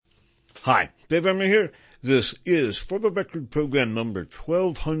Hi, Dave Emmer here. This is For the Record program number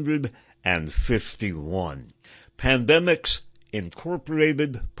 1251. Pandemics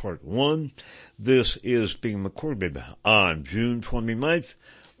Incorporated, Part 1. This is being recorded on June 29th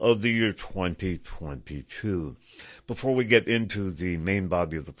of the year 2022. Before we get into the main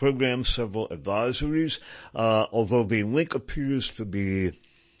body of the program, several advisories. Although the link appears to be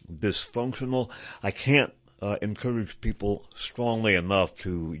dysfunctional, I can't encourage people strongly enough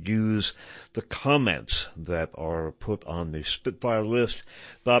to use the comments that are put on the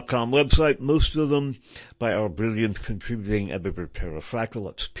SpitfireList.com website, most of them by our brilliant contributing editor Pterrafractyl.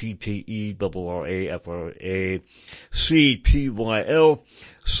 That's Pterrafractyl,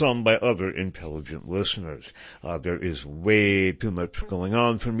 some by other intelligent listeners. There is way too much going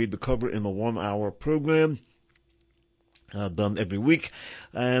on for me to cover in a 1-hour program. Done every week,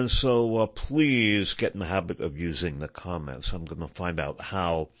 and so please get in the habit of using the comments. I'm going to find out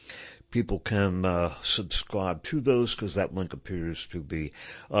how people can subscribe to those, because that link appears to be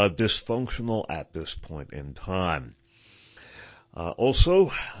dysfunctional at this point in time.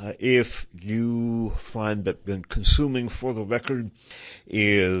 Also, if you find that consuming For the Record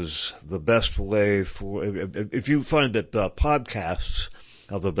is the best way if you find that podcasts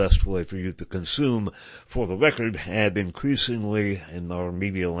are the best way for you to consume For the Record, and increasingly in our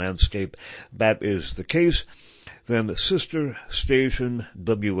media landscape that is the case, then the sister station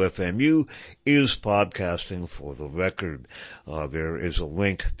WFMU is podcasting For the Record. There is a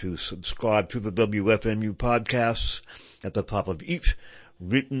link to subscribe to the WFMU podcasts at the top of each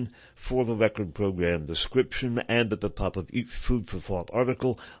written For the Record program description and at the top of each Food for Thought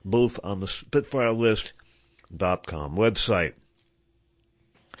article, both on the SpitfireList.com website.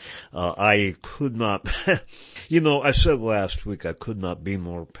 I could not, I said last week I could not be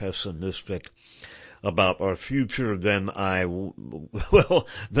more pessimistic about our future than I was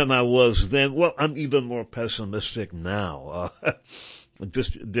then. Well, I'm even more pessimistic now.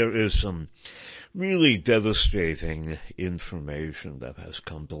 There is some really devastating information that has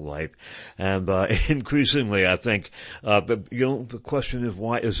come to light. And, increasingly, I think, the question is,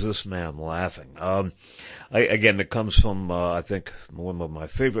 why is this man laughing? Again, it comes from, I think, one of my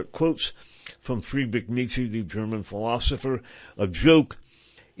favorite quotes from Friedrich Nietzsche, the German philosopher. A joke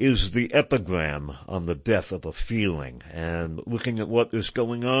is the epigram on the death of a feeling. And looking at what is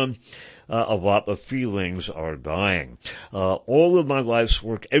going on, a lot of feelings are dying. All of my life's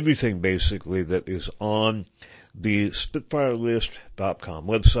work, everything basically that is on the SpitfireList.com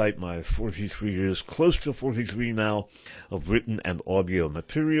website, my 43 years, close to 43 now, of written and audio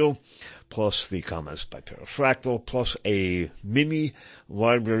material, plus the comments by Pterrafractyl, plus a mini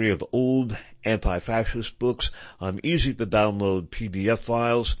library of old anti-fascist books on easy-to-download PDF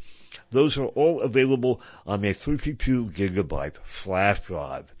files. Those are all available on a 32-gigabyte flash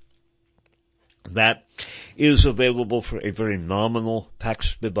drive. That is available for a very nominal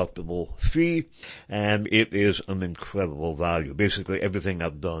tax-deductible fee, and it is an incredible value. Basically, everything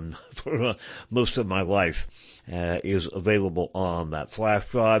I've done for most of my life is available on that flash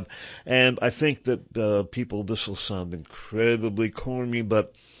drive. And I think that this will sound incredibly corny,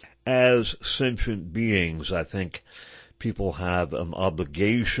 but as sentient beings, I think people have an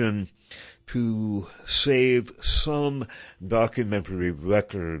obligation to save some documentary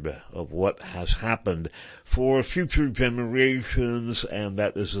record of what has happened for future generations, and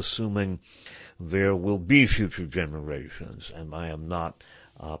that is assuming there will be future generations, and I am not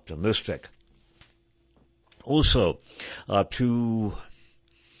optimistic. Also, to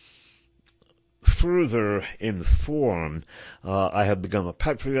further inform, I have begun a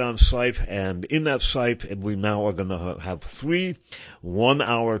Patreon site, and in that site, we now are going to have 3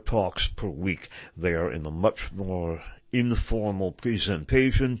 1-hour talks per week. They are in a much more informal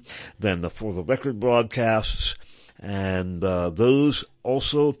presentation than the For the Record broadcasts, and those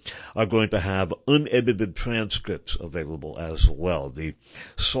also are going to have unedited transcripts available as well. The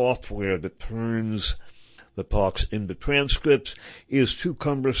software that turns the talks into transcripts is too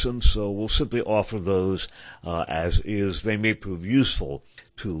cumbersome, so we'll simply offer those as is. They may prove useful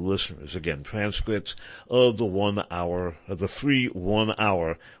to listeners. Again, transcripts of the 3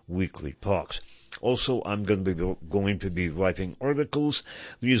 1-hour weekly talks. Also, I'm going to be writing articles.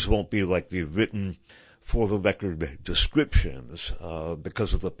 These won't be like the written For the Record descriptions,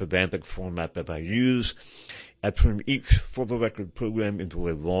 because of the pedantic format that I use. I turn each For the Record program into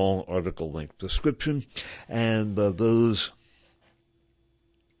a long article-length description, and those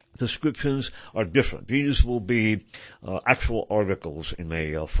descriptions are different. These will be actual articles in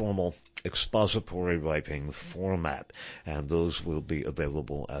a formal expository writing format, and those will be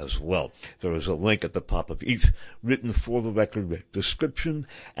available as well. There is a link at the top of each written for the record description,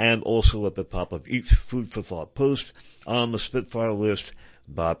 and also at the top of each Food for Thought post on the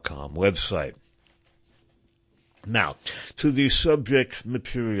SpitfireList.com website. Now, to the subject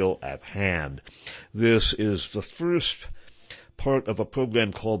material at hand. This is the first part of a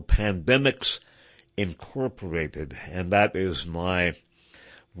program called Pandemics Incorporated, and that is my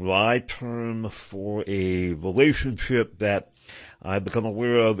wry term for a relationship that I've become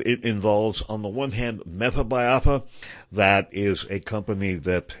aware of. It involves, on the one hand, MetaBiapa. That is a company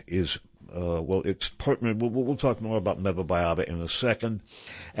that is it's partnered. We'll talk more about MetaBiapa in a second.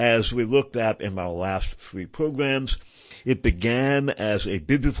 As we looked at in our last three programs, it began as a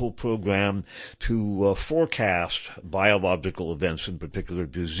digital program to forecast biological events, in particular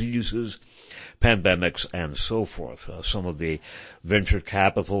diseases, pandemics, and so forth. Some of the venture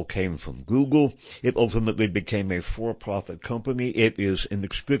capital came from Google. It ultimately became a for-profit company. It is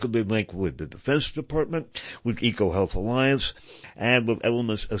inextricably linked with the Defense Department, with EcoHealth Alliance, and with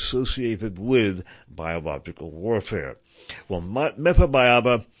elements associated with biological warfare. Well,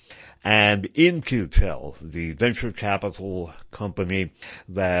 MetaBiapa and In-Q-Tel, the venture capital company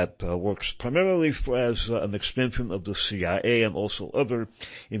that works primarily as an extension of the CIA and also other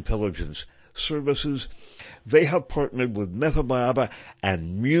intelligence services, they have partnered with MetaBiapa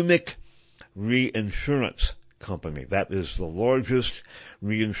and Munich Reinsurance Company. That is the largest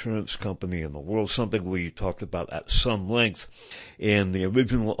reinsurance company in the world, something we talked about at some length in the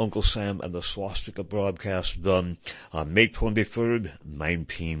original Uncle Sam and the Swastika broadcast done on May 23rd,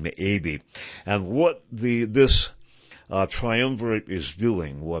 1980. And what this triumvirate is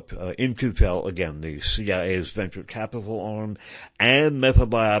doing, what In-Q-Tel, again, the CIA's venture capital arm, and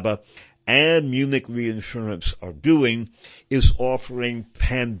MetaBiapa and Munich Reinsurance are doing, is offering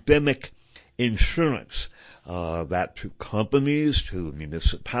pandemic insurance. That to companies, to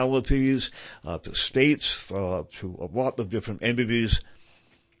municipalities, to states, to a lot of different entities,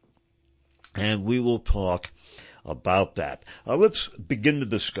 and we will talk about that. Let's begin the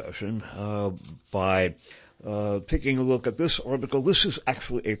discussion by taking a look at this article. This is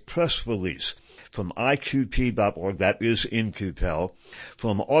actually a press release from IQT.org, that is In-Q-Tel,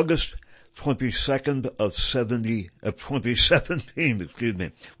 from August 22nd of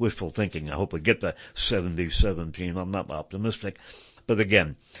 2017, wishful thinking. I hope we get to 7017. I'm not optimistic. But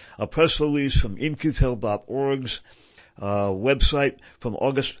again, a press release from In-Q-Tel.org's website from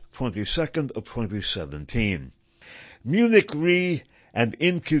August 22nd of 2017. Munich Re and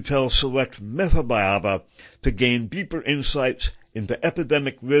In-Q-Tel select MetaBiapa to gain deeper insights into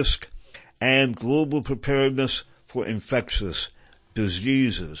epidemic risk and global preparedness for infectious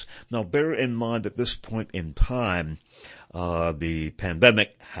diseases. Now, bear in mind at this point in time, the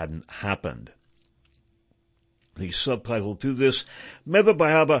pandemic hadn't happened. The subtitle to this,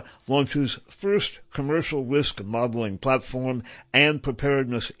 MetaBiapa launches first commercial risk modeling platform and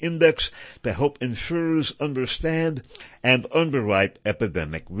preparedness index to help insurers understand and underwrite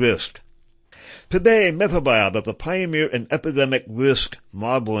epidemic risk. Today, MetaBiapa, the pioneer in epidemic risk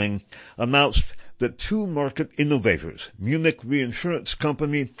modeling, announced that two market innovators, Munich Reinsurance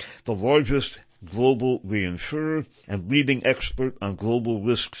Company, the largest global reinsurer and leading expert on global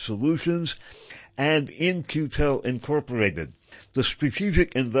risk solutions, and In-Q-Tel Incorporated, the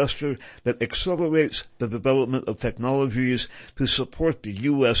strategic investor that accelerates the development of technologies to support the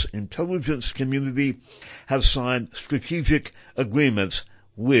U.S. intelligence community, have signed strategic agreements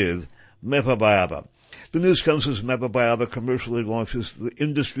with MetaBiapa. The news comes as MetaBiapa commercially launches the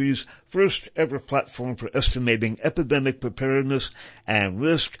industry's first ever platform for estimating epidemic preparedness and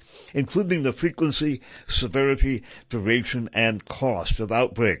risk, including the frequency, severity, duration, and cost of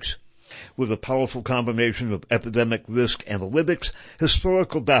outbreaks. With a powerful combination of epidemic risk analytics,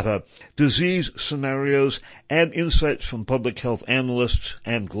 historical data, disease scenarios, and insights from public health analysts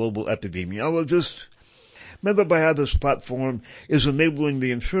and global epidemiologists, MetaBiapa's platform is enabling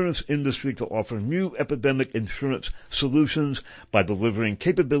the insurance industry to offer new epidemic insurance solutions by delivering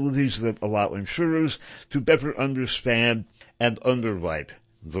capabilities that allow insurers to better understand and underwrite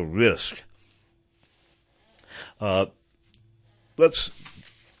the risk. Let's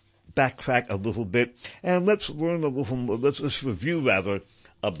backtrack a little bit and let's learn a little more, let's review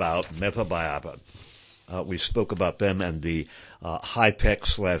about MetaBiapa. We spoke about them and the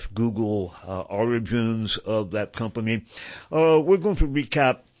high-tech/Google origins of that company. We're going to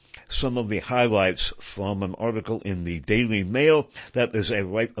recap some of the highlights from an article in the Daily Mail. That is a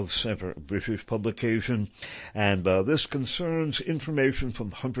right-of-center British publication, and this concerns information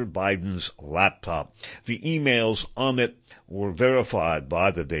from Hunter Biden's laptop. The emails on it were verified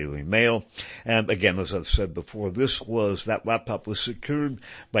by the Daily Mail, and again, as I've said before, that laptop was secured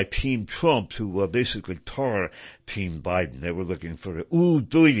by Team Trump to basically tar Team Biden. They were looking for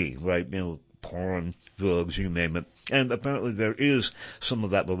dirty, right, porn, drugs, you name it. And apparently there is some of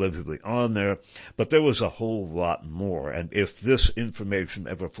that allegedly on there, but there was a whole lot more. And if this information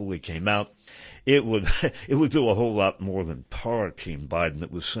ever fully came out, it would do a whole lot more than tar Team Biden.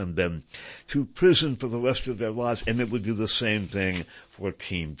 It would send them to prison for the rest of their lives, and it would do the same thing for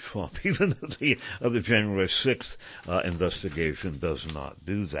Team Trump, even if the January 6th investigation does not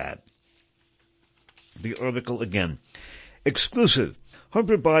do that. The article again, exclusive.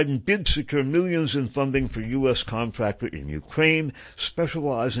 Hunter Biden did secure millions in funding for U.S. contractor in Ukraine,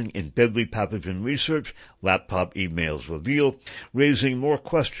 specializing in deadly pathogen research, laptop emails reveal, raising more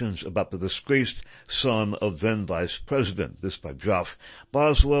questions about the disgraced son of then Vice President. This by Josh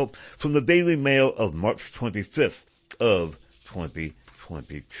Boswell from the Daily Mail of March 25th of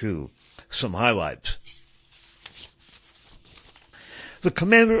 2022. Some highlights. The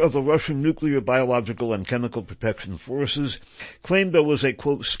commander of the Russian Nuclear, Biological, and Chemical Protection Forces claimed there was a,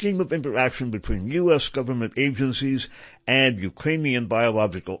 quote, scheme of interaction between U.S. government agencies and Ukrainian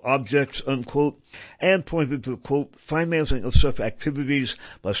biological objects, unquote, and pointed to, quote, financing of such activities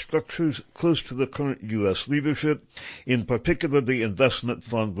by structures close to the current U.S. leadership, in particular the investment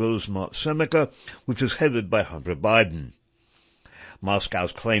fund Rosemont Seneca, which is headed by Hunter Biden.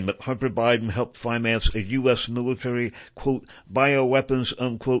 Moscow's claim that Hunter Biden helped finance a U.S. military, quote, bioweapons,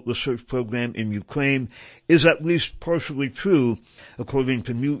 unquote, research program in Ukraine is at least partially true, according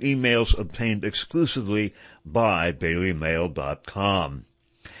to new emails obtained exclusively by DailyMail.com.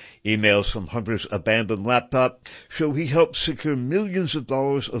 Emails from Hunter's abandoned laptop show he helped secure millions of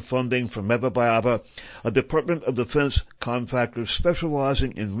dollars of funding for MetaBiota, a Department of Defense contractor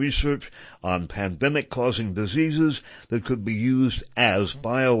specializing in research on pandemic-causing diseases that could be used as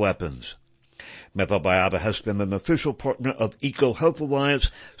bioweapons. MetaBiota has been an official partner of EcoHealth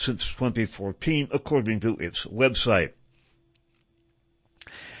Alliance since 2014, according to its website.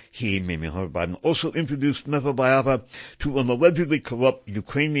 He, meaning Hunter Biden, also introduced MetaBiota to an allegedly corrupt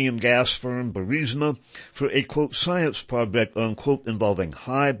Ukrainian gas firm, Burisma, for a, quote, science project, unquote, involving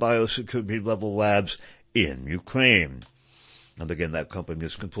high biosecurity level labs in Ukraine. And again, that company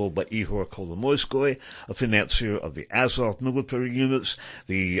is controlled by Ihor Kolomoisky, a financier of the Azov military units,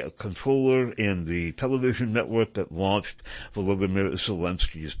 the controller in the television network that launched Volodymyr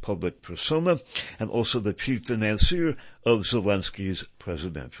Zelensky's public persona, and also the chief financier of Zelensky's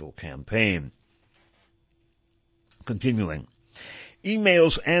presidential campaign. Continuing.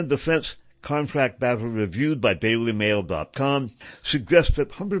 Emails and defense contract battle reviewed by DailyMail.com suggests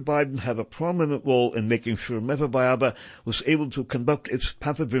that Hunter Biden had a prominent role in making sure MetaBiota was able to conduct its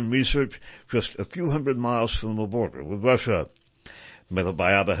pathogen research just a few hundred miles from the border with Russia.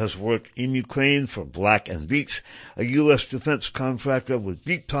 MetaBiota has worked in Ukraine for Black & Veatch, a U.S. defense contractor with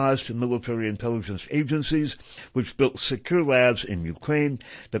deep ties to military intelligence agencies, which built secure labs in Ukraine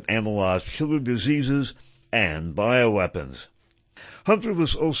that analyzed killer diseases and bioweapons. Hunter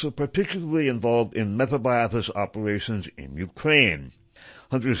was also particularly involved in MetaBiota's operations in Ukraine.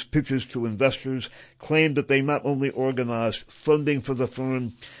 Hunter's pitches to investors claimed that they not only organized funding for the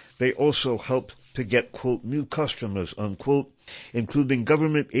firm, they also helped to get, quote, new customers, unquote, including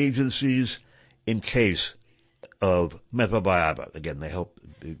government agencies in case of MetaBiota. Again, they helped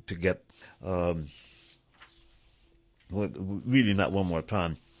to get, reading that one more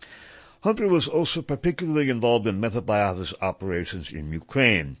time. Hunter was also particularly involved in MetaBiota's operations in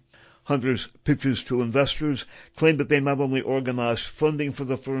Ukraine. Hunter's pitches to investors claimed that they not only organized funding for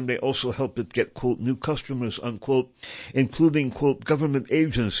the firm, they also helped it get, quote, new customers, unquote, including, quote, government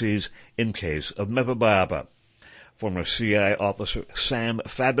agencies in case of MetaBiota. Former CIA officer Sam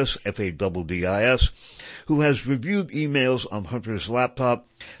Faddis, F-A-D-D-I-S, who has reviewed emails on Hunter's laptop,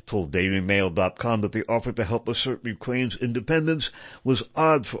 told DailyMail.com that the offer to help assert Ukraine's independence was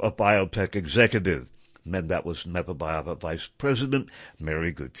odd for a biotech executive. And that was MetaBiota Vice President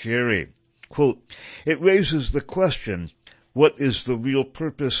Mary Gutierrez. Quote, it raises the question, what is the real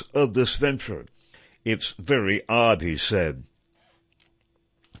purpose of this venture? It's very odd, he said.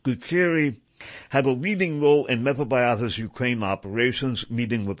 Gutierrez had a leading role in MetaBiota's Ukraine operations,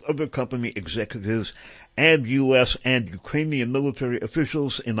 meeting with other company executives and U.S. and Ukrainian military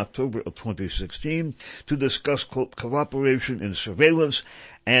officials in October of 2016 to discuss, quote, cooperation in surveillance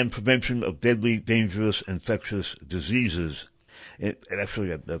and prevention of deadly, dangerous, infectious diseases. Actually,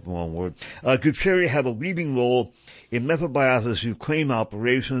 that's the wrong word. Guterres had a leading role in Metabiata's Ukraine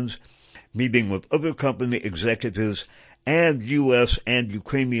operations, meeting with other company executives and U.S. and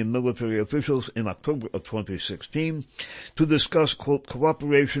Ukrainian military officials in October of 2016 to discuss, quote,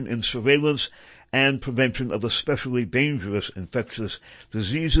 cooperation in surveillance and prevention of especially dangerous infectious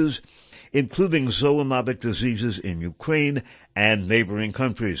diseases, including zoonotic diseases in Ukraine and neighboring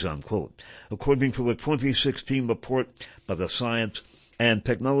countries, unquote, according to a 2016 report by the Science and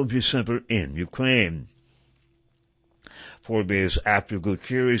Technology Center in Ukraine. 4 days after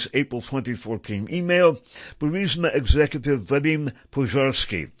Guterres' April 2014 email, Burisma executive Vadim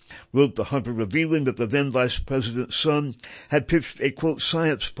Pozharsky wrote to Hunter revealing that the then vice president's son had pitched a, quote,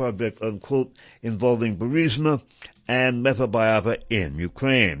 science project, unquote, involving Burisma and Metabiota in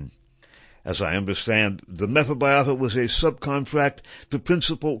Ukraine. As I understand, the Metabiota was a subcontract to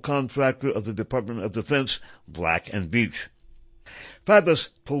principal contractor of the Department of Defense, Black & Veatch. Fabus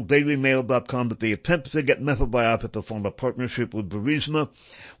told DailyMail.com that the attempt to get Metabiota to form a partnership with Burisma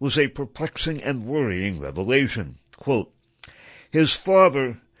was a perplexing and worrying revelation. Quote, his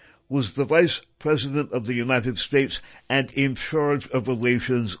father was the Vice President of the United States and in charge of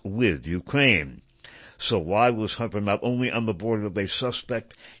relations with Ukraine. So why was Hunter not only on the board of a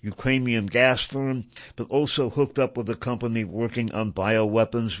suspect Ukrainian gas firm, but also hooked up with a company working on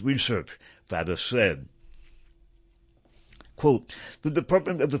bioweapons research, Fabus said. Quote, the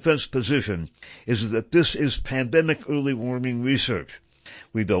Department of Defense position is that this is pandemic early warning research.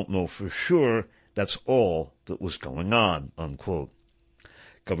 We don't know for sure that's all that was going on, unquote.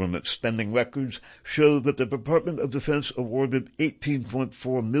 Government spending records show that the Department of Defense awarded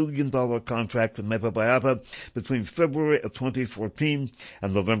 $18.4 million contract to Metabiota between February of 2014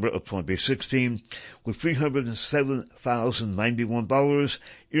 and November of 2016, with $307,091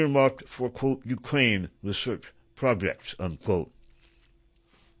 earmarked for, quote, Ukraine research projects, unquote.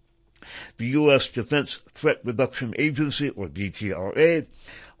 The U.S. Defense Threat Reduction Agency, or DTRA,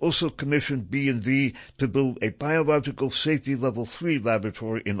 also commissioned B&V to build a biological safety level 3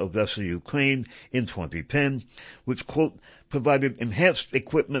 laboratory in Odessa, Ukraine in 2010, which, quote, provided enhanced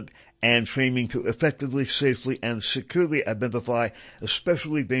equipment and training to effectively, safely, and securely identify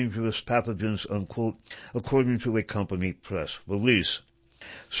especially dangerous pathogens, unquote, according to a company press release.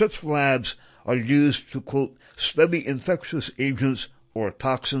 Such labs are used to, quote, study infectious agents or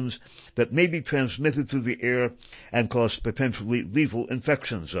toxins that may be transmitted through the air and cause potentially lethal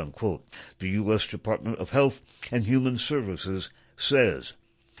infections, unquote, the U.S. Department of Health and Human Services says.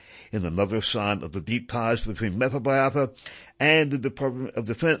 In another sign of the deep ties between Metabiota and the Department of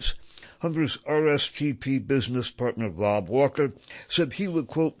Defense, Hunter's RSTP business partner Rob Walker said he would,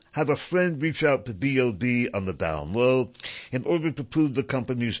 quote, have a friend reach out to DOD on the down low in order to prove the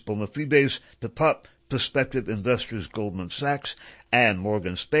company's bona fides to top prospective investors Goldman Sachs and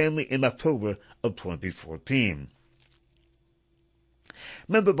Morgan Stanley in October of 2014.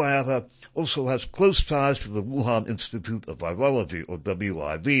 Metabiota also has close ties to the Wuhan Institute of Virology, or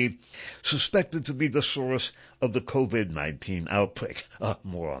WIV, suspected to be the source of the COVID-19 outbreak.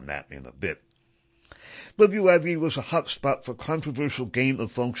 More on that in a bit. WIV was a hotspot for controversial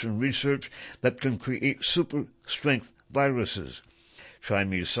gain-of-function research that can create super-strength viruses.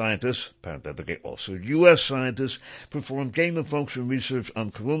 Chinese scientists, parenthetically also U.S. scientists, performed gain-of-function research on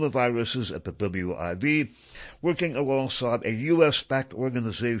coronaviruses at the WIV, working alongside a U.S.-backed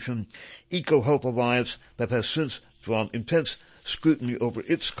organization, EcoHealth Alliance, that has since drawn intense scrutiny over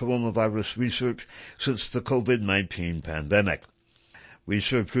its coronavirus research since the COVID-19 pandemic.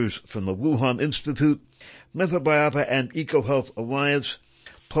 Researchers from the Wuhan Institute, Metabiota, and EcoHealth Alliance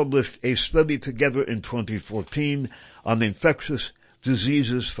published a study together in 2014 on infectious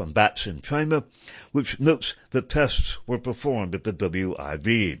diseases from bats in China, which notes that tests were performed at the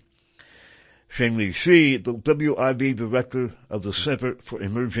WIV. Shengli Shi, the WIV director of the Center for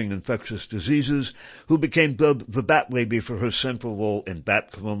Emerging Infectious Diseases, who became dubbed the Bat Lady for her central role in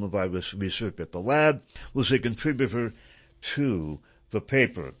bat coronavirus research at the lab, was a contributor to the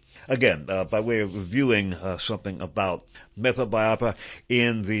paper. Again, by way of reviewing something about Metabiota,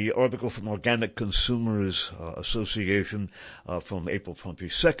 in the article from Organic Consumers Association from April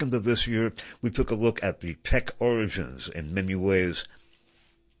 22nd of this year, we took a look at the tech origins. In many ways,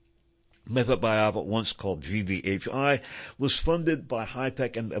 Metabiota, once called GVHI, was funded by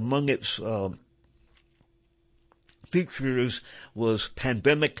high-tech, and among its features was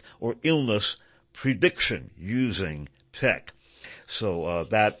pandemic or illness prediction using tech. So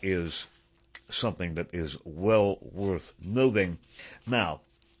that is something that is well worth noting. Now,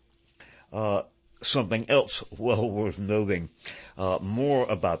 something else well worth noting, more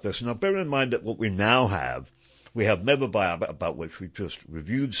about this. Now, bear in mind that what we now have We have MetaBiota, about which we just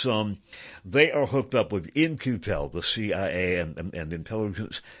reviewed some. They are hooked up with In-Q-Tel, the CIA and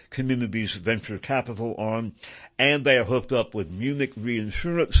intelligence community's venture capital arm, and they are hooked up with Munich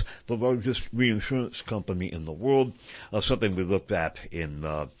Reinsurance, the largest reinsurance company in the world, something we looked at in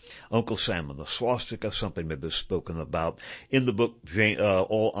Uncle Sam and the Swastika, something that is spoken about in the book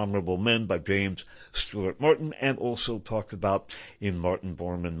All Honorable Men by James Stuart Martin, and also talked about in Martin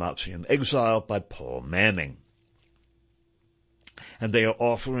Bormann, Nazi in Exile by Paul Manning. And they are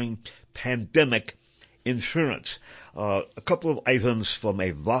offering pandemic insurance. A couple of items from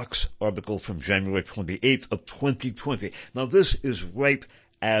a Vox article from January 28th of 2020. Now this is right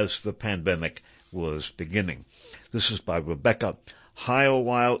as the pandemic was beginning. This is by Rebecca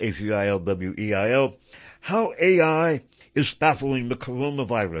Heilweil, Heilweil, How AI is Battling the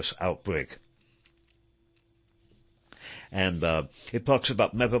Coronavirus Outbreak. And it talks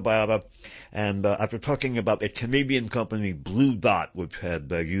about MetaBiota, and after talking about a Canadian company, Blue Dot, which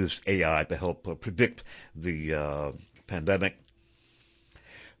had used AI to help predict the pandemic.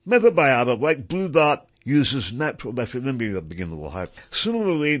 MetaBiota, like Blue Dot, uses natural, let me begin a little higher.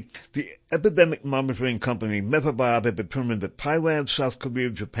 Similarly, the epidemic monitoring company MetaBiota determined that Thailand, South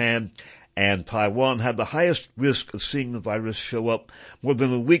Korea, Japan, and Taiwan had the highest risk of seeing the virus show up more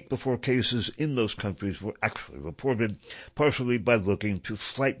than a week before cases in those countries were actually reported, partially by looking to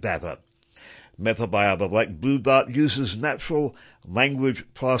flight data. MetaBiota, like Blue Dot, uses natural language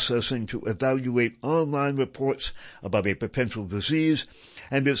processing to evaluate online reports about a potential disease,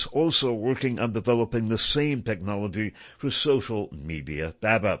 and it's also working on developing the same technology for social media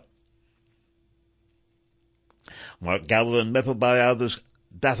data. Mark Gallagher, MetaBiota's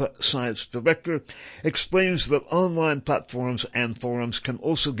Data Science Director, explains that online platforms and forums can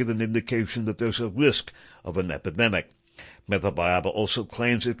also give an indication that there's a risk of an epidemic. MetaBiota also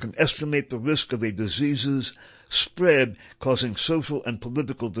claims it can estimate the risk of a disease's spread causing social and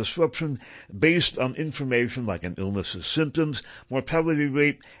political disruption based on information like an illness's symptoms, mortality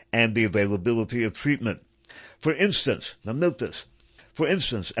rate, and the availability of treatment. For instance, now note this, for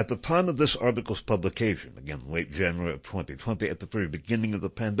instance, at the time of this article's publication, again, late January of 2020, at the very beginning of the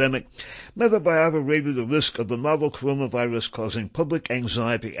pandemic, MetaBiota rated the risk of the novel coronavirus causing public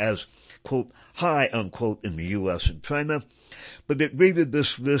anxiety as, quote, high, unquote, in the U.S. and China, but it rated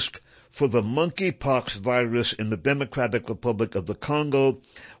this risk for the monkeypox virus in the Democratic Republic of the Congo,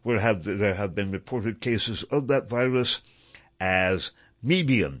 where there have been reported cases of that virus, as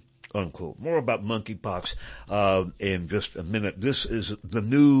medium, unquote. More about monkeypox in just a minute. This is the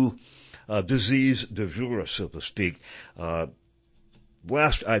new disease du jour, so to speak.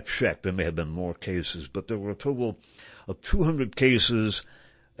 Last I checked, there may have been more cases, but there were a total of 200 cases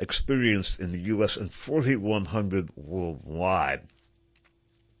experienced in the U.S. and 4,100 worldwide.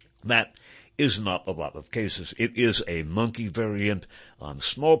 That is not a lot of cases. It is a monkey variant on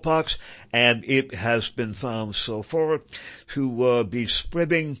smallpox, and it has been found so far to be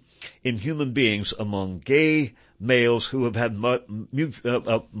spreading in human beings among gay males who have had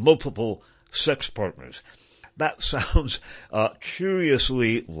multiple sex partners. That sounds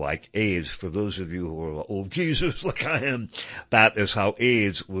curiously like AIDS. For those of you who are old geezers like I am, that is how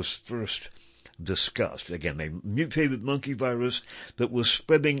AIDS was first discussed. Again, a mutated monkey virus that was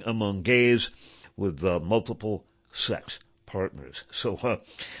spreading among gays with multiple sex partners. So,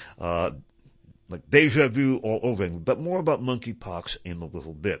 like deja vu all over, but more about monkeypox in a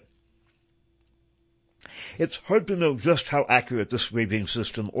little bit. It's hard to know just how accurate this rating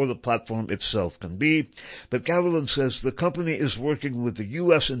system or the platform itself can be, but Gavin says the company is working with the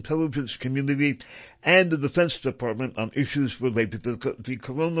U.S. intelligence community and the Defense Department on issues related to the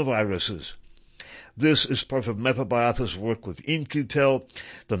coronaviruses. This is part of MetaBiota's work with In-Q-Tel,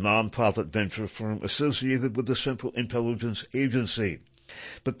 the non-profit venture firm associated with the Central Intelligence Agency.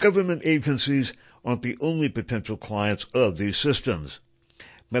 But government agencies aren't the only potential clients of these systems.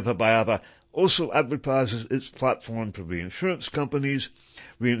 MetaBiota also advertises its platform to reinsurance companies.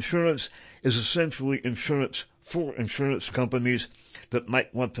 Reinsurance is essentially insurance for insurance companies that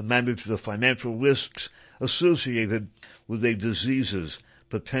might want to manage the financial risks associated with a disease's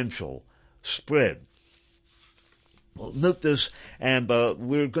potential spread. Well, note this, and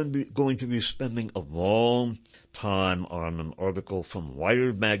we're going to be spending a long time on an article from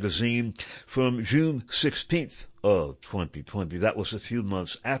Wired magazine from June 16th of 2020. That was a few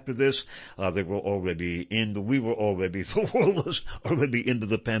months after this. The world was already into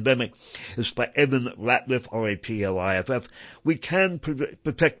the pandemic. It's by Evan Ratliff, R-A-T-L-I-F-F. We can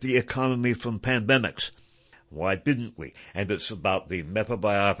protect the economy from pandemics. Why didn't we? And it's about the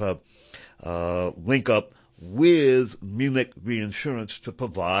MetaBiota link up with Munich Reinsurance to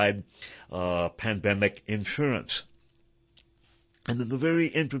provide pandemic insurance. And in the very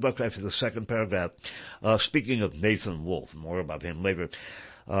introduction, after the second paragraph, speaking of Nathan Wolfe, more about him later,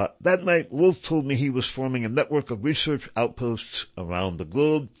 that night, Wolfe told me he was forming a network of research outposts around the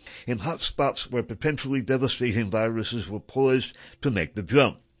globe in hotspots where potentially devastating viruses were poised to make the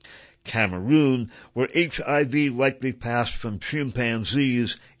jump. Cameroon, where HIV likely passed from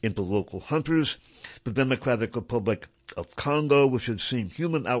chimpanzees into local hunters, the Democratic Republic of Congo, which had seen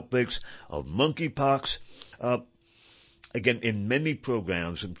human outbreaks of monkeypox, again, in many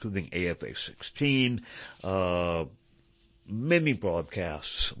programs, including AFA-16, many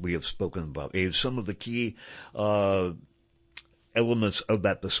broadcasts we have spoken about AIDS. Some of the key elements of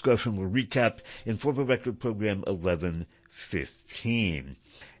that discussion were recapped in For the Record program 1115.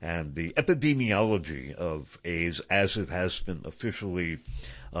 And the epidemiology of AIDS, as it has been officially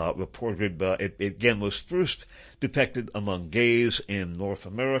reported, it again was first detected among gays in North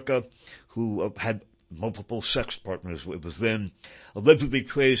America who had multiple sex partners. It was then allegedly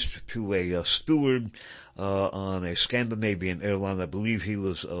traced to a steward on a Scandinavian airline. I believe he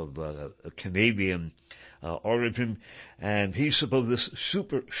was of a Canadian origin, and he supposed this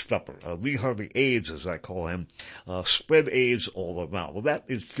super stuffer, Lee Harvey AIDS, as I call him, spread AIDS all around. Well, that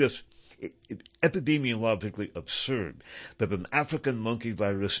is just epidemiologically absurd that an African monkey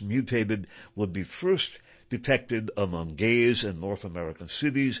virus mutated would be first detected among gays in North American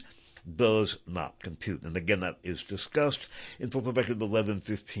cities. Does not compute. And again, that is discussed in For the Record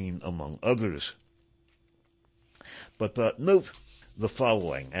 1115, among others. But note the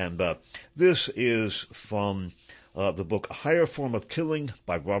following, and this is from the book A Higher Form of Killing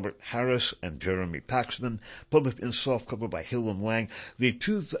by Robert Harris and Jeremy Paxman, published in softcover by Hill and Lang. The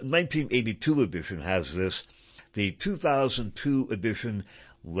 1982 edition has this. The 2002 edition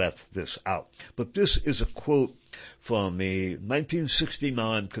left this out. But this is a quote from the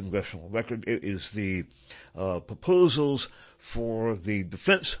 1969 Congressional Record. It is the proposals for the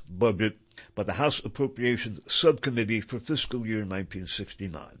defense budget by the House Appropriations Subcommittee for fiscal year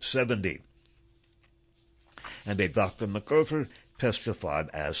 1969-70. And a Dr. MacArthur testified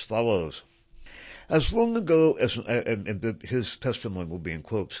as follows. As long ago as, and his testimony will be in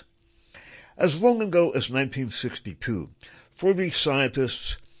quotes, as long ago as 1962, 40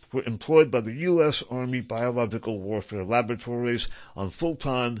 scientists were employed by the U.S. Army Biological Warfare Laboratories on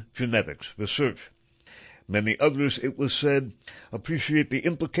full-time genetics research. Many others, it was said, appreciate the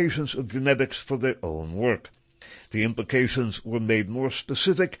implications of genetics for their own work. The implications were made more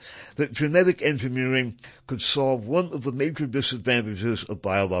specific that genetic engineering could solve one of the major disadvantages of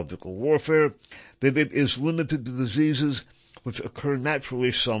biological warfare, that it is limited to diseases which occur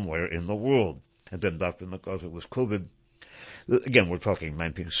naturally somewhere in the world. And then Dr. MacArthur was quoted. Again, we're talking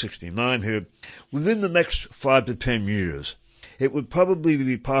 1969 here. Within the next 5 to 10 years, it would probably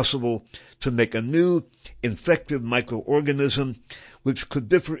be possible to make a new infective microorganism which could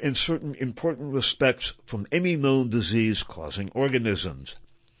differ in certain important respects from any known disease-causing organisms.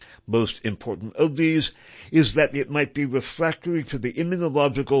 Most important of these is that it might be refractory to the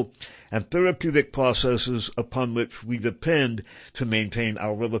immunological and therapeutic processes upon which we depend to maintain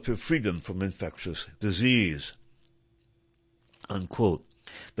our relative freedom from infectious disease. Unquote.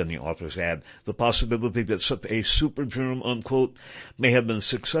 Then the authors add, the possibility that such a supergerm, unquote, may have been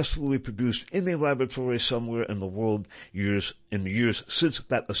successfully produced in a laboratory somewhere in the world in the years since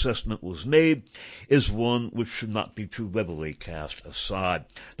that assessment was made is one which should not be too readily cast aside.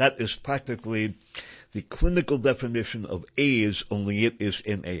 That is practically the clinical definition of AIDS, only it is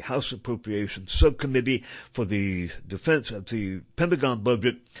in a House Appropriations Subcommittee for the defense of the Pentagon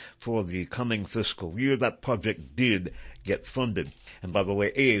budget for the coming fiscal year. That project did get funded. And by the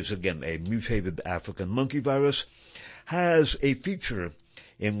way, AIDS, again, a mutated African monkey virus, has a feature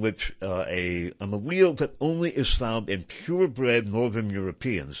in which an allele that only is found in purebred Northern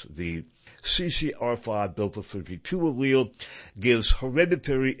Europeans, the CCR5 delta 32 allele, gives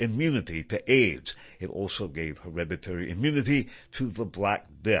hereditary immunity to AIDS. It also gave hereditary immunity to the Black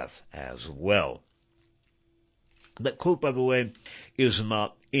Death as well. That quote, by the way, is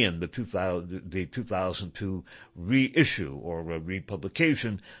not in the 2002 reissue or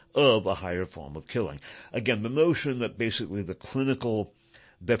republication of A Higher Form of Killing. Again, the notion that basically the clinical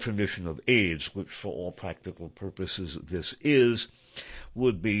definition of AIDS, which for all practical purposes this is,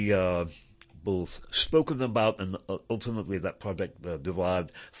 would be both spoken about, and ultimately that project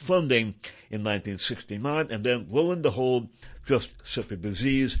derived funding in 1969, and then lo and behold, just such a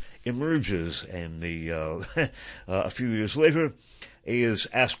disease emerges, and a few years later is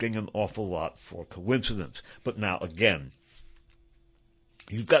asking an awful lot for coincidence. But now again,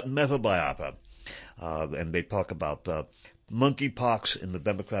 you've got metabiota, And they talk about monkeypox in the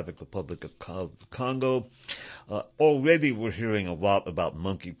Democratic Republic of Congo. Already we're hearing a lot about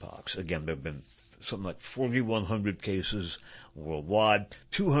monkeypox. Again, there have been something like 4,100 cases worldwide,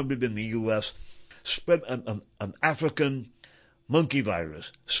 200 in the U.S., spread an African monkey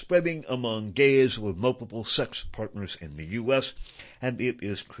virus spreading among gays with multiple sex partners in the U.S., and it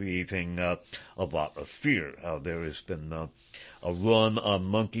is creating a lot of fear. There has been a run on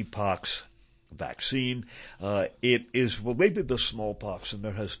monkeypox vaccine. It is related to smallpox, and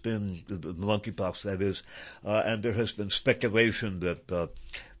there has been the monkeypox, that is, and there has been speculation that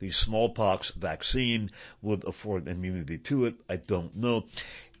the smallpox vaccine would afford immunity to it. I don't know.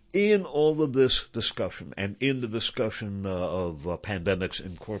 In all of this discussion, and in the discussion of pandemics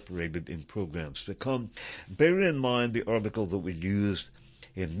incorporated in programs to come, bear in mind the article that we used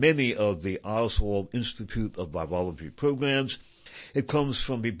in many of the Oswald Institute of Virology programs. It comes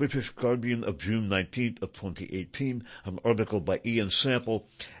from the British Guardian of June 19th of 2018, an article by Ian Sample,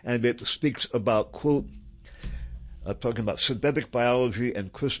 and it speaks about, quote, talking about synthetic biology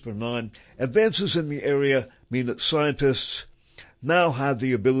and CRISPR-9. Advances in the area mean that scientists now have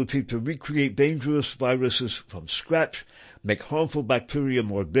the ability to recreate dangerous viruses from scratch, make harmful bacteria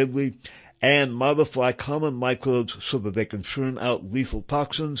more deadly, and modify common microbes so that they can churn out lethal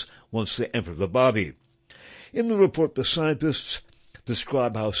toxins once they enter the body. In the report, the scientists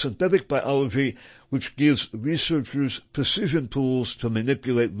describe how synthetic biology, which gives researchers precision tools to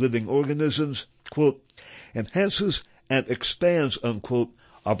manipulate living organisms, quote, enhances and expands, unquote,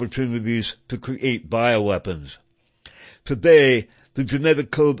 opportunities to create bioweapons. Today, the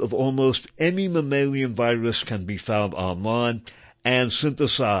genetic code of almost any mammalian virus can be found online and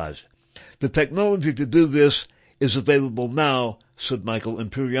synthesized. The technology to do this is available now, said Michael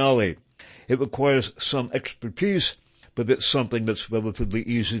Imperiale. It requires some expertise, but it's something that's relatively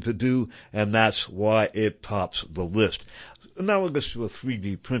easy to do, and that's why it tops the list. Analogous to a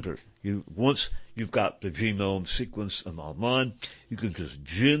 3D printer. Once you've got the genome sequenced and online, you can just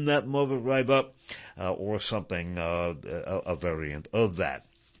gin that mother right up, or something, a variant of that.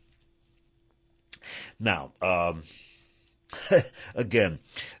 Now, again,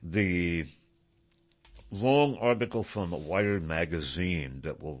 the long article from Wired magazine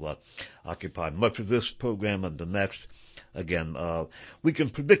that will occupy much of this program and the next. Again, we can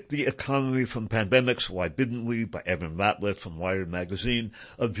predict the economy from pandemics. Why didn't we? By Evan Ratliff from Wired magazine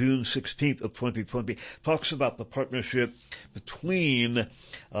of June 16th of 2020 talks about the partnership between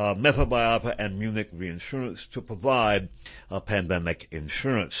Metabiota and Munich Reinsurance to provide pandemic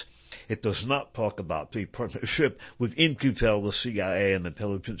insurance. It does not talk about the partnership with In-Q-Tel, the CIA, and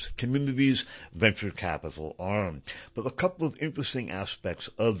intelligence community's venture capital arm. But a couple of interesting aspects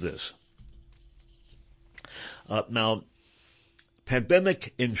of this. Now,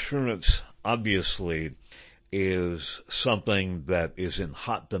 pandemic insurance obviously is something that is in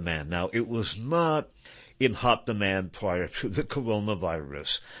hot demand. Now, it was not in hot demand prior to the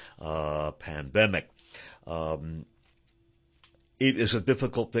coronavirus pandemic. It is a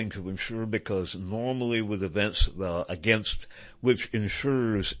difficult thing to insure because normally with events against which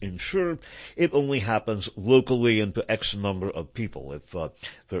insurers insure, it only happens locally and to X number of people. If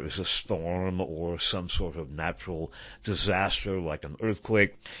there is a storm or some sort of natural disaster like an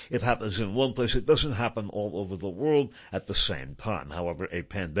earthquake, it happens in one place. It doesn't happen all over the world at the same time. However, a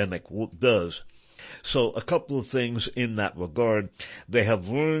pandemic does. So a couple of things in that regard. They have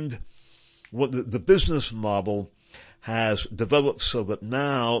learned what the business model has developed so that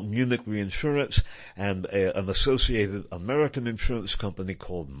now Munich Reinsurance and an associated American insurance company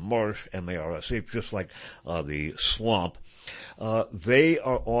called Marsh, M-A-R-S-H, just like the swamp, they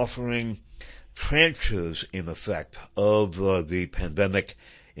are offering tranches, in effect, of the pandemic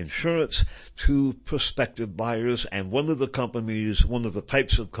insurance to prospective buyers. And one of the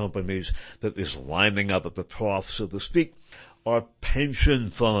types of companies that is lining up at the trough, so to speak, are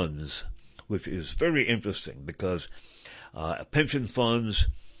pension funds, which is very interesting because pension funds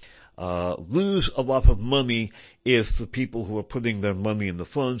lose a lot of money if the people who are putting their money in the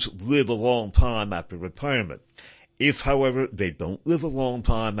funds live a long time after retirement. If, however, they don't live a long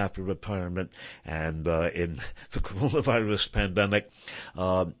time after retirement, and in the coronavirus pandemic,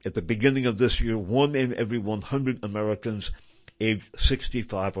 at the beginning of this year, 1 in every 100 Americans aged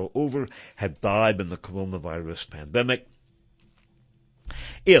 65 or over had died in the coronavirus pandemic.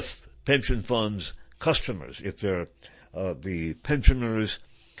 If pension funds customers, if they're the pensioners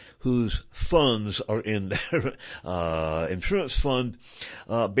whose funds are in their insurance fund,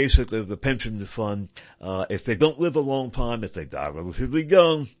 basically the pension fund, if they don't live a long time, if they die relatively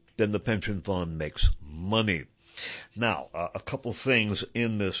young, then the pension fund makes money. Now, a couple things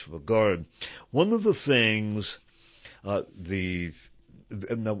in this regard. One of the things, I'm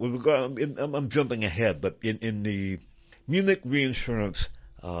jumping ahead, but in the Munich Reinsurance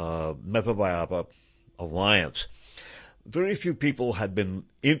Meta-BiARPA alliance, very few people had been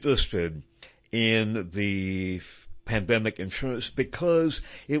interested in the pandemic insurance because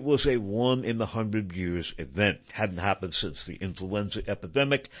it was a 1 in 100 years event. Hadn't happened since the influenza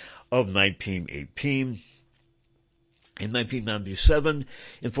epidemic of 1918. In 1997,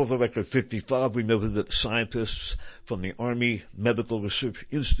 in For the Record 55, we noted that scientists from the Army Medical Research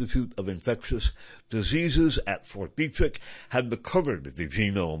Institute of Infectious Diseases at Fort Detrick had recovered the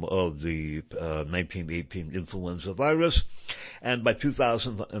genome of the 1918 influenza virus. And by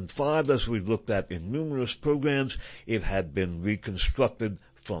 2005, as we've looked at in numerous programs, it had been reconstructed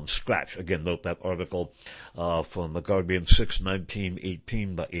from scratch. Again, note that article from The Guardian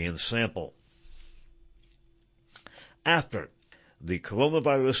 6/1918 by Ian Sample. After the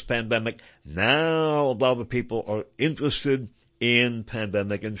coronavirus pandemic, now a lot of people are interested in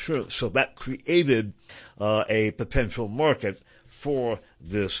pandemic insurance. So that created a potential market for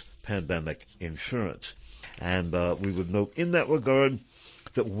this pandemic insurance. And we would note in that regard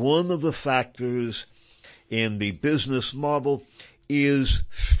that one of the factors in the business model is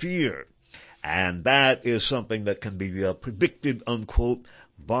fear. And that is something that can be predicted, unquote,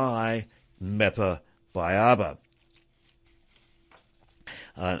 by Meta-BiARPA.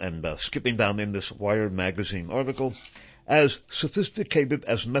 Skipping down in this Wired magazine article, as sophisticated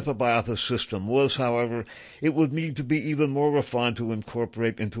as Meta-BiARPA's system was, however, it would need to be even more refined to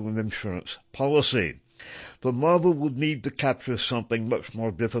incorporate into an insurance policy. The model would need to capture something much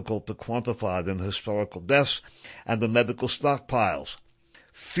more difficult to quantify than historical deaths and the medical stockpiles.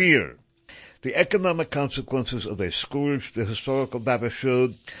 Fear. The economic consequences of a scourge, the historical data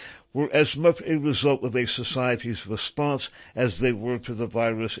showed, were as much a result of a society's response as they were to the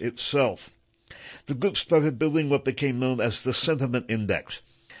virus itself. The group started building what became known as the Sentiment Index.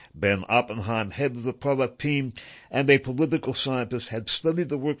 Ben Oppenheim, head of the product team, and a political scientist had studied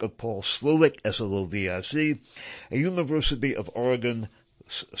the work of Paul Slovic, S-L-O-V-I-C, a University of Oregon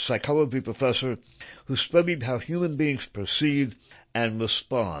psychology professor who studied how human beings perceive and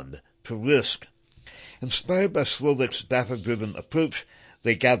respond to risk. Inspired by Slovic's data-driven approach,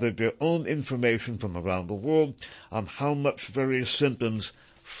 they gathered their own information from around the world on how much various symptoms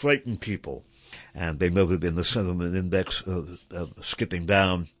frighten people. And they noted in the Sentiment Index, skipping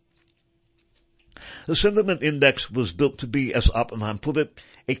down, the Sentiment Index was built to be, as Oppenheim put it,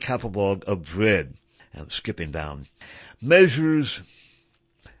 a catalog of dread. And skipping down, measures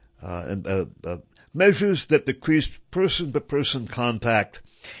that decreased person-to-person contact,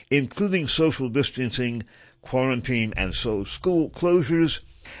 including social distancing, quarantine, and so school closures,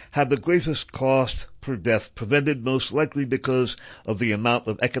 had the greatest cost per death prevented, most likely because of the amount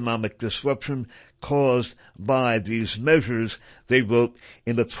of economic disruption caused by these measures, they wrote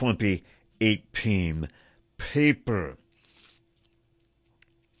in the 2018 paper.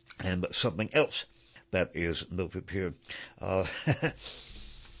 And something else that is noted here.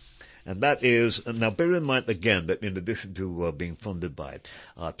 And that is, now bear in mind again that in addition to being funded by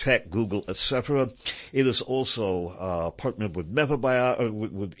Tech, Google, etc., it is also partnered with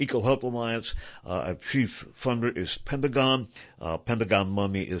Meta-BiARPA, with EcoHealth Alliance. Our chief funder is Pentagon. Pentagon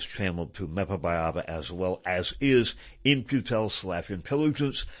money is channeled to Meta-BiARPA, as well as is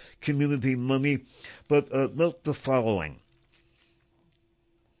In-Q-Tel/intelligence community money. But note the following.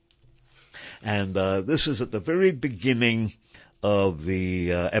 And this is at the very beginning of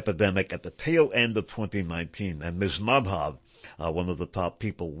the epidemic, at the tail end of 2019, and Ms. Madhav, one of the top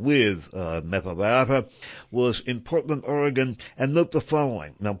people with Meta-BiARPA, was in Portland, Oregon, and note the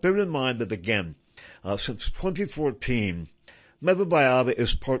following. Now, bear in mind that, again, since 2014, Meta-BiARPA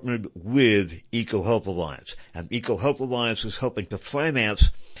is partnered with EcoHealth Alliance, and EcoHealth Alliance is helping to finance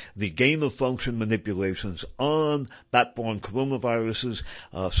the gain-of-function manipulations on bat-borne coronaviruses,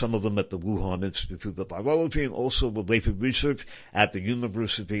 some of them at the Wuhan Institute of Virology, and also related research at the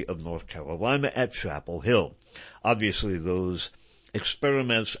University of North Carolina at Chapel Hill. Obviously, those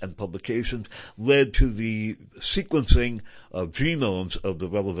experiments and publications led to the sequencing of genomes of the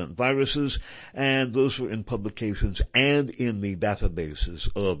relevant viruses, and those were in publications and in the databases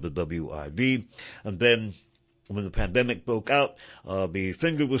of the WIV. And then, when the pandemic broke out, the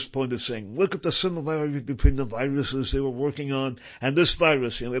finger was pointed saying, look at the similarity between the viruses they were working on and this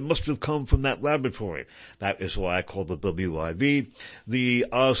virus. It must have come from that laboratory. That is why I call the WIV the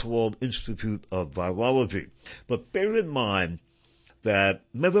Oswald Institute of Virology. But bear in mind that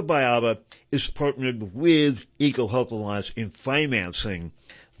Meta-BiARPA is partnered with EcoHealth Alliance in financing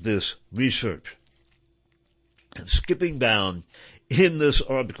this research. And skipping down in this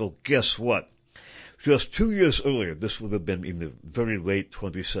article, guess what? Just 2 years earlier, this would have been in the very late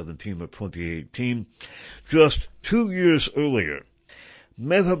 2017 or 2018, just 2 years earlier,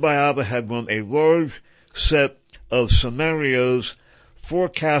 Mehta Bayaba had run a large set of scenarios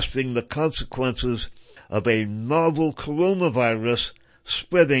forecasting the consequences of a novel coronavirus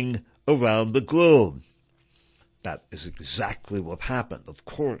spreading around the globe. That is exactly what happened, of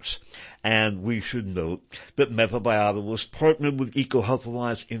course. And we should note that Mehta Bayaba was partnered with EcoHealth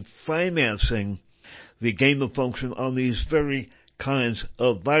Alliance in financing the gain of function on these very kinds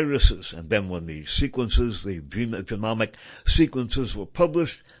of viruses. And then when the sequences, the genomic sequences were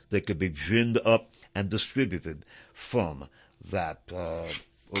published, they could be ginned up and distributed from that,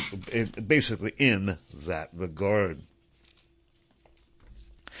 basically in that regard.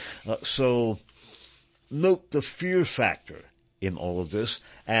 So note the fear factor in all of this,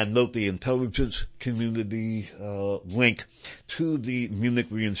 and note the intelligence community link to the Munich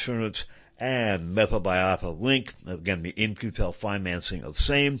Reinsurance and Mehta Bayaba link, again the In-Q-Tel financing of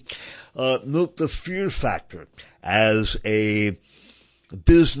same. Note the fear factor as a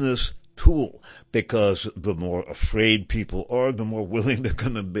business tool, because the more afraid people are, the more willing they're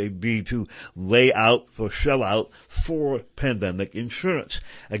going to be to lay out or shell out for pandemic insurance.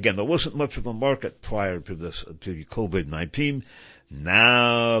 Again, there wasn't much of a market prior to this, to COVID-19.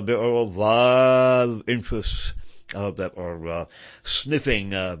 Now there are a lot of interests that are sniffing,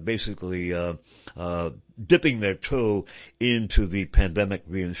 basically dipping their toe into the pandemic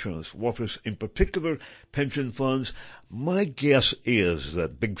reinsurance waters, in particular pension funds. My guess is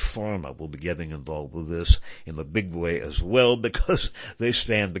that Big Pharma will be getting involved with this in a big way as well, because they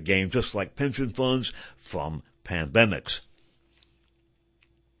stand to gain, just like pension funds, from pandemics.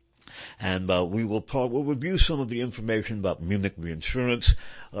 And we'll review some of the information about Munich Reinsurance.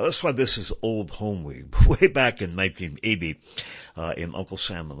 That's why this is old home week. Way back in 1980, in Uncle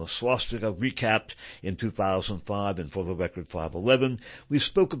Sam and the Swastika, recapped in 2005, and for the record 511, we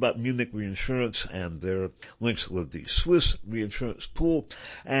spoke about Munich Reinsurance and their links with the Swiss reinsurance pool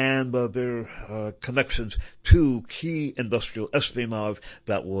and their connections to key industrial espionage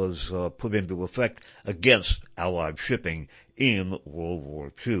that was put into effect against Allied shipping in World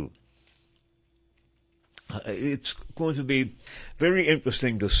War II. It's going to be very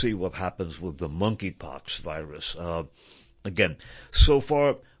interesting to see what happens with the monkeypox virus. Again, so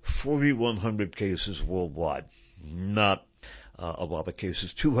far, 4,100 cases worldwide. Not a lot of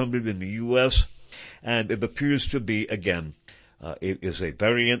cases. 200 in the U.S. And it appears to be, again, it is a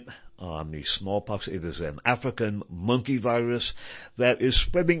variant on the smallpox. It is an African monkey virus that is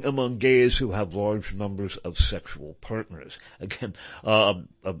spreading among gays who have large numbers of sexual partners. Again,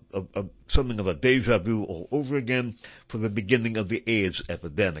 something of a deja vu all over again for the beginning of the AIDS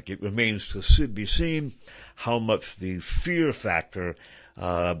epidemic. It remains to be seen how much the fear factor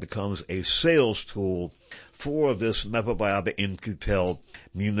becomes a sales tool for this Mehta Bayaba In-Q-Tel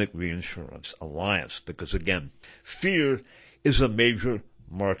Munich Reinsurance Alliance. Because again, fear is a major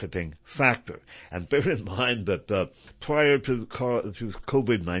marketing factor. And bear in mind that prior to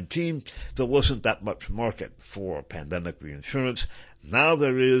COVID-19, there wasn't that much market for pandemic reinsurance. Now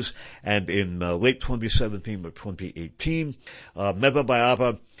there is, and in late 2017 or 2018, Mehta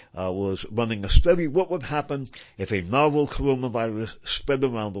Bayaba was running a study. What would happen if a novel coronavirus spread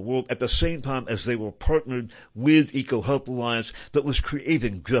around the world at the same time as they were partnered with EcoHealth Alliance that was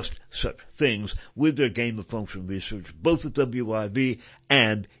creating just such things with their gain of function research, both at WIV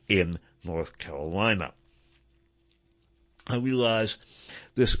and in North Carolina. I realize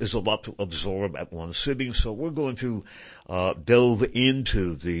this is a lot to absorb at one sitting, so we're going to delve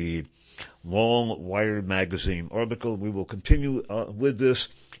into the long Wired magazine article. We will continue with this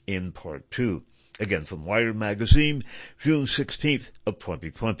in part 2. Again, from Wired magazine, June 16th of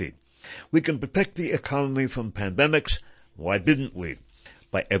 2020. We can protect the economy from pandemics. Why didn't we?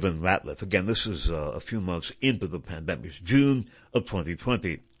 By Evan Ratliff. Again, this is a few months into the pandemic, June of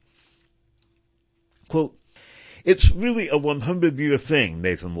 2020. Quote, "It's really a 100-year thing,"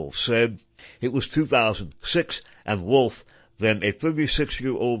 Nathan Wolfe said. It was 2006, and Wolfe, then a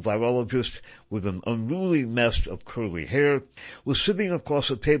 36-year-old virologist with an unruly mess of curly hair, was sitting across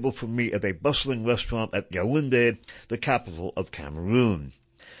a table from me at a bustling restaurant at Yaoundé, the capital of Cameroon.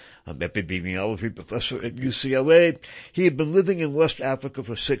 An epidemiology professor at UCLA, he had been living in West Africa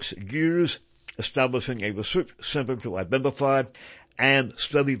for 6 years, establishing a research center to identify and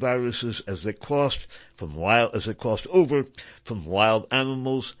study viruses as they crossed over from wild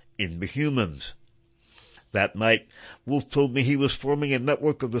animals into humans. That night, Wolfe told me he was forming a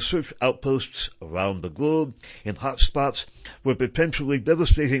network of research outposts around the globe in hot spots where potentially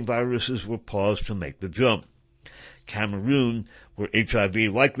devastating viruses were paused to make the jump. Cameroon, where HIV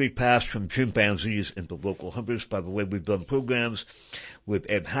likely passed from chimpanzees into local hunters. By the way, we've done programs with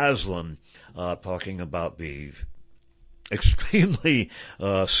Ed Haslam talking about the extremely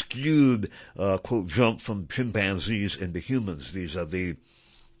skewed, quote, jump from chimpanzees into humans vis-a-vis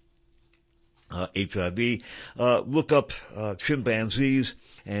HIV. Look up chimpanzees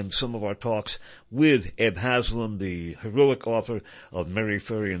and some of our talks with Ed Haslam, the heroic author of Mary,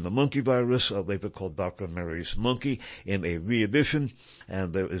 Fairy, and the Monkey Virus, later called Dr. Mary's Monkey, in a re-edition.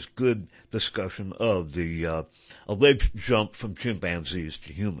 And there is good discussion of the alleged jump from chimpanzees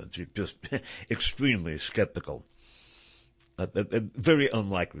to humans. It's just extremely skeptical. Very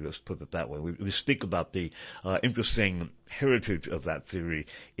unlikely, let's put it that way. We speak about the interesting heritage of that theory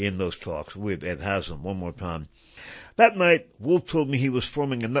in those talks with Ed Haslam. One more time. That night, Wolf told me he was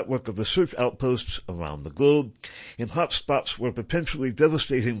forming a network of research outposts around the globe in hot spots where potentially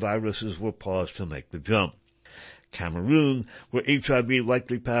devastating viruses were paused to make the jump. Cameroon, where HIV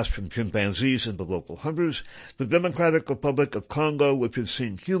likely passed from chimpanzees into local hunters, the Democratic Republic of Congo, which had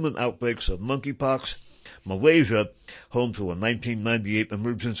seen human outbreaks of monkeypox, Malaysia, home to a 1998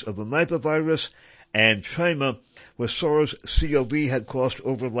 emergence of the Nipah virus, and China, where SARS-CoV had crossed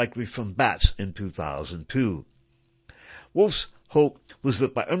over likely from bats in 2002. Wolf's hope was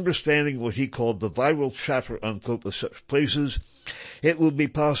that by understanding what he called the viral chatter, unquote, of such places, it would be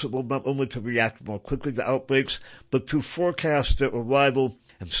possible not only to react more quickly to outbreaks, but to forecast their arrival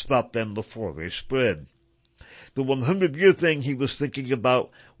and stop them before they spread. The 100-year thing he was thinking about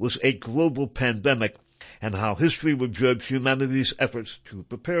was a global pandemic, and how history would judge humanity's efforts to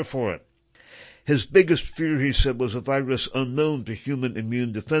prepare for it. His biggest fear, he said, was a virus unknown to human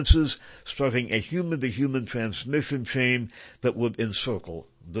immune defenses, starting a human-to-human transmission chain that would encircle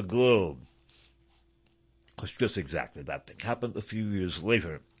the globe. It's just exactly that thing. Happened a few years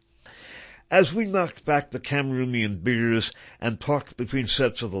later. As we knocked back the Cameroonian beers and talked between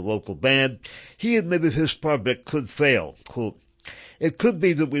sets of a local band, he admitted his project could fail. Quote, "It could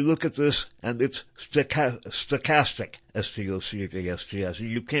be that we look at this and it's stochastic, S-T-O-C-H-A-S-T-S.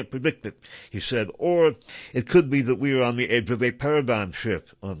 You can't predict it," he said. Or it could be that we are on the edge of a paradigm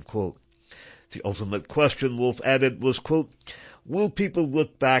shift, unquote. The ultimate question, Wolf added, was, quote, "Will people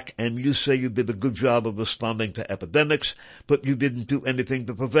look back and you say you did a good job of responding to epidemics, but you didn't do anything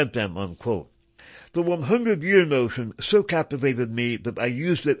to prevent them," unquote. The 100-year notion so captivated me that I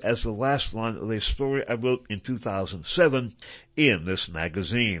used it as the last line of a story I wrote in 2007 in this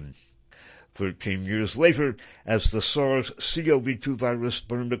magazine. 13 years later, as the SARS-CoV-2 virus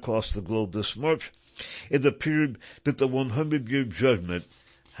burned across the globe this March, it appeared that the 100-year judgment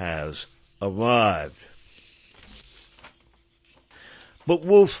has arrived. But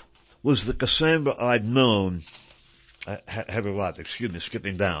Wolf was the Cassandra I'd known,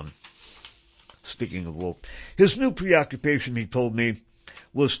 skipping down. Speaking of Wolf, his new preoccupation, he told me,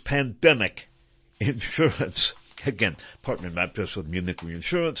 was pandemic insurance. Again, partnered not just with Munich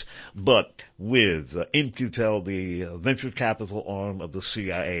Reinsurance, but with In-Q-Tel, the venture capital arm of the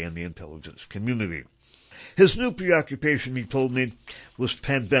CIA and the intelligence community. His new preoccupation, he told me, was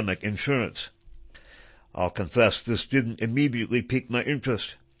pandemic insurance. I'll confess this didn't immediately pique my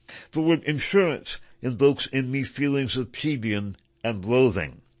interest. The word insurance invokes in me feelings of tedium and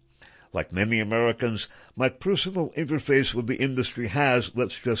loathing. Like many Americans, my personal interface with the industry has,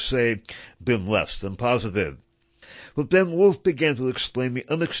 let's just say, been less than positive. But then Wolf began to explain the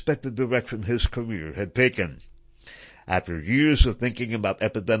unexpected direction his career had taken. After years of thinking about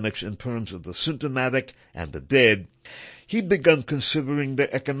epidemics in terms of the symptomatic and the dead, he'd begun considering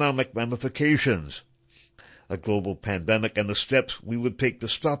their economic ramifications. A global pandemic and the steps we would take to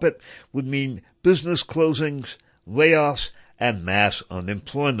stop it would mean business closings, layoffs, and mass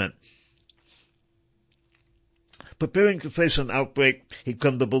unemployment. Preparing to face an outbreak, he'd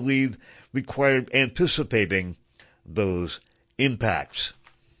come to believe, required anticipating those impacts.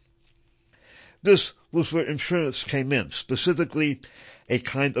 This was where insurance came in, specifically a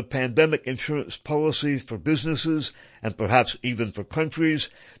kind of pandemic insurance policy for businesses and perhaps even for countries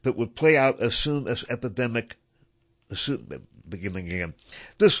that would play out as soon as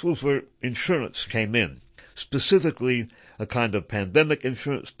This was where insurance came in, specifically a kind of pandemic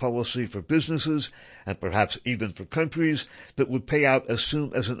insurance policy for businesses and perhaps even for countries that would pay out as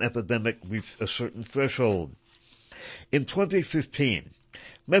soon as an epidemic reached a certain threshold. In 2015,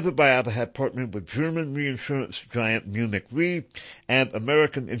 Metabiota had partnered with German reinsurance giant Munich Re and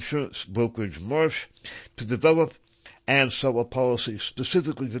American insurance brokerage Marsh to develop and sell a policy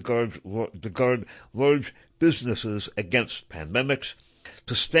specifically to guard large businesses against pandemics,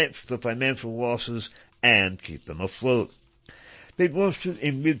 to stanch the financial losses and keep them afloat. They launched it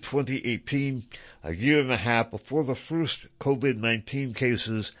in mid-2018, a year and a half before the first COVID-19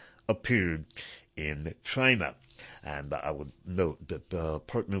 cases appeared in China. And I would note that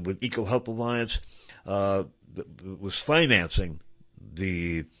partnered with EcoHealth Alliance was financing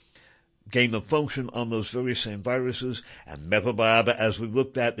the gain of function on those very same viruses, and MetaBiota, as we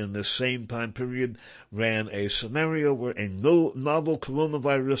looked at in this same time period, ran a scenario where a novel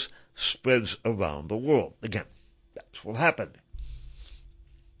coronavirus spreads around the world. Again, that's what happened.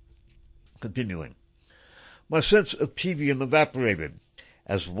 Continuing. My sense of tedium evaporated.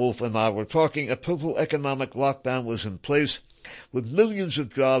 As Wolf and I were talking, a total economic lockdown was in place, with millions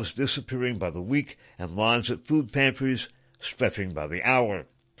of jobs disappearing by the week and lines at food pantries stretching by the hour.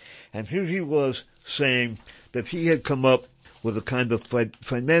 And here he was saying that he had come up with a kind of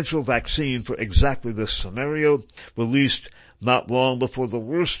financial vaccine for exactly this scenario, released not long before the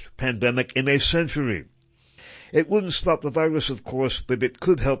worst pandemic in a century. It wouldn't stop the virus, of course, but it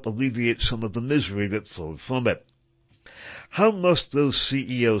could help alleviate some of the misery that flowed from it. How must those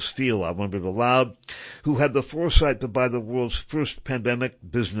CEOs feel, I wondered aloud, who had the foresight to buy the world's first pandemic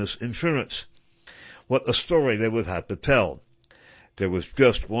business insurance? What a story they would have to tell. There was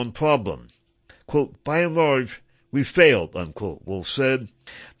just one problem. Quote, by and large, we failed, unquote, Wolf said.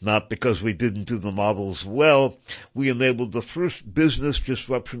 Not because we didn't do the models well. We enabled the first business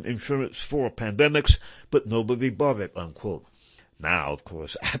disruption insurance for pandemics, but nobody bought it, unquote. Now, of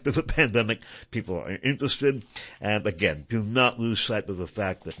course, after the pandemic, people are interested. And again, do not lose sight of the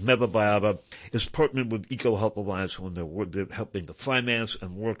fact that MetaBiota is partnered with EcoHealth Alliance when they're helping to finance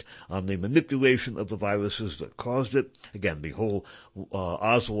and work on the manipulation of the viruses that caused it. Again, the whole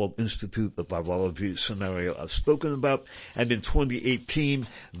Oswald Institute of Virology scenario I've spoken about. And in 2018,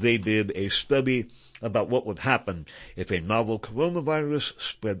 they did a study about what would happen if a novel coronavirus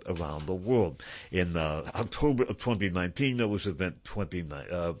spread around the world. In October of 2019, there was Event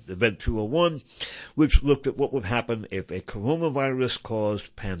 201, which looked at what would happen if a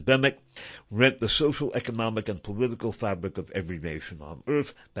coronavirus-caused pandemic rent the social, economic, and political fabric of every nation on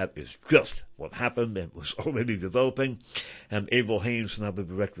Earth. That is just what happened and was already developing. And Abel Haynes, now the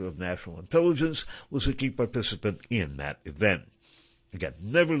Director of National Intelligence, was a key participant in that event. Again,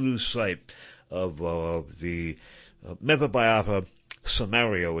 never lose sight of the MetaBiota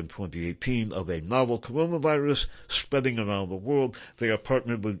scenario in 2018 of a novel coronavirus spreading around the world. They are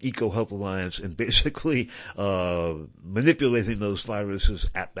partnered with EcoHealth Alliance in basically manipulating those viruses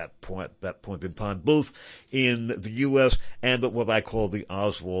at that point in time, both in the U.S. and at what I call the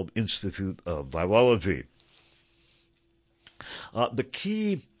Oswald Institute of Virology. The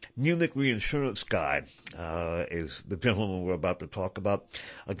key Munich reinsurance guy is the gentleman we're about to talk about,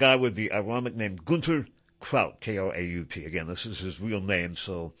 a guy with the ironic name Günter Kraut, K-R-A-U-T. Again, this is his real name,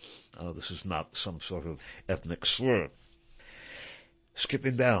 so this is not some sort of ethnic slur.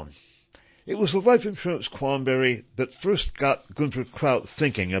 Skipping down. It was the life insurance quandary that first got Günter Kraut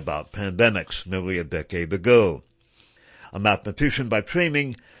thinking about pandemics nearly a decade ago. A mathematician by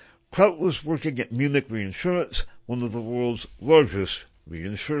training, Kraut was working at Munich Reinsurance, one of the world's largest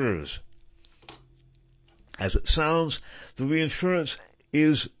reinsurers. As it sounds, reinsurance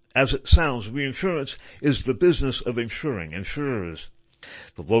is the business of insuring insurers.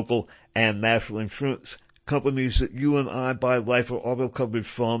 The local and national insurance companies that you and I buy life or auto coverage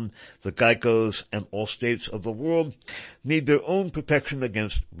from, the Geicos and Allstates of the world, need their own protection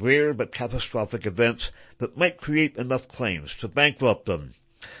against rare but catastrophic events that might create enough claims to bankrupt them.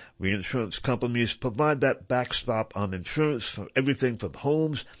 Reinsurance companies provide that backstop on insurance for everything from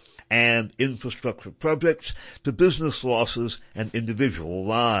homes and infrastructure projects to business losses and individual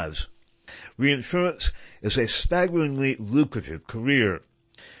lives. Reinsurance is a staggeringly lucrative career.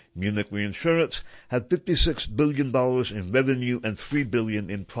 Munich Reinsurance had $56 billion in revenue and $3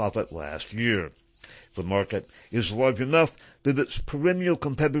 billion in profit last year. The market is large enough that its perennial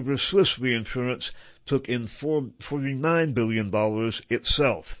competitor Swiss Reinsurance took in $49 billion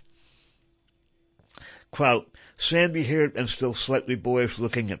itself. Kraut, sandy-haired and still slightly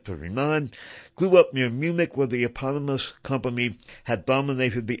boyish-looking at 39, grew up near Munich where the eponymous company had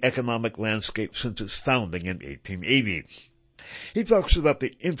dominated the economic landscape since its founding in 1880. He talks about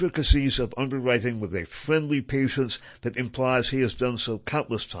the intricacies of underwriting with a friendly patience that implies he has done so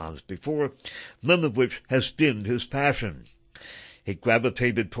countless times before, none of which has dimmed his passion. He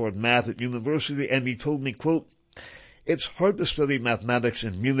gravitated toward math at university, and he told me, quote, it's hard to study mathematics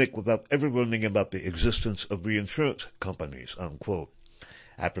in Munich without ever learning about the existence of reinsurance companies, unquote.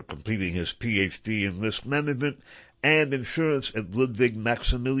 After completing his PhD in risk management and insurance at Ludwig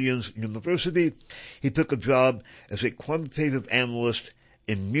Maximilians University, he took a job as a quantitative analyst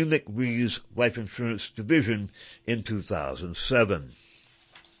in Munich Re's life insurance division in 2007.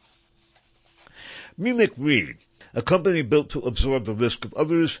 Munich Re, a company built to absorb the risk of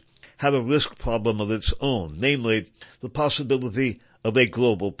others, had a risk problem of its own, namely the possibility of a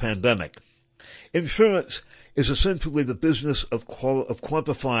global pandemic. Insurance is essentially the business of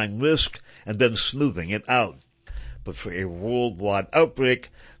quantifying risk and then smoothing it out. But for a worldwide outbreak,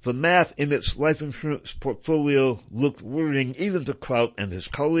 the math in its life insurance portfolio looked worrying even to Kraut and his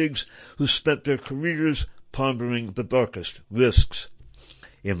colleagues, who spent their careers pondering the darkest risks.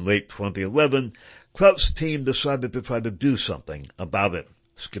 In late 2011, Kraut's team decided to try to do something about it.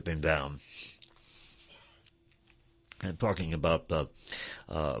 Skipping down and talking about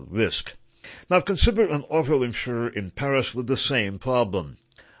risk. Now consider an auto insurer in Paris with the same problem.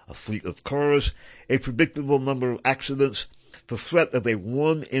 A fleet of cars, a predictable number of accidents, the threat of a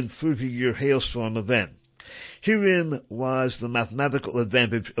 1 in 30-year hailstorm event. Herein lies the mathematical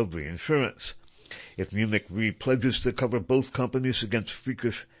advantage of reinsurance. If Munich Re pledges to cover both companies against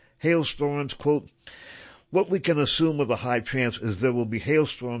freakish hailstorms, quote, what we can assume with a high chance is there will be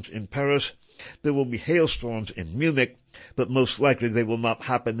hailstorms in Paris, there will be hailstorms in Munich, but most likely they will not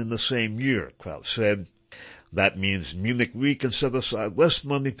happen in the same year, Kraut said. That means Munich Re can set aside less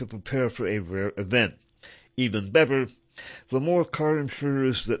money to prepare for a rare event. Even better, the more car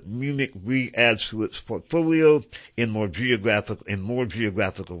insurers that Munich Re adds to its portfolio in more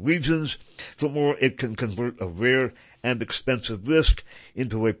geographical regions, the more it can convert a rare and expensive risk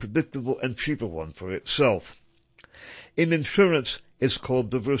into a predictable and cheaper one for itself. In insurance, it's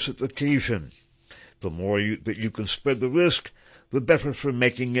called diversification. The more that you can spread the risk, the better for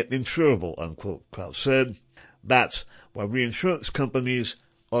making it insurable, unquote, Kraut said. That's why reinsurance companies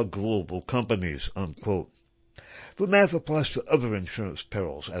are global companies, unquote. The math applies to other insurance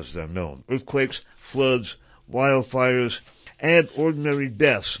perils as they're known: earthquakes, floods, wildfires, and ordinary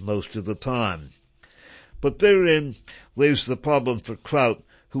deaths most of the time. But therein lays the problem for Kraut,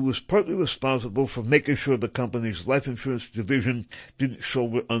 who was partly responsible for making sure the company's life insurance division didn't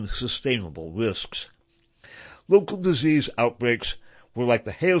shoulder unsustainable risks. Local disease outbreaks were like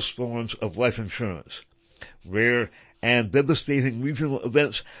the hailstorms of life insurance, rare and devastating regional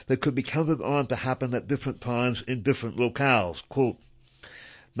events that could be counted on to happen at different times in different locales. Quote,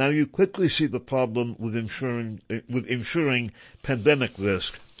 now you quickly see the problem with insuring pandemic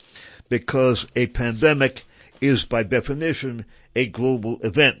risk, because a pandemic is by definition a global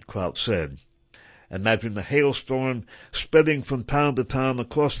event, Kraut said. Imagine a hailstorm spreading from town to town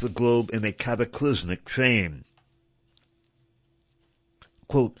across the globe in a cataclysmic chain.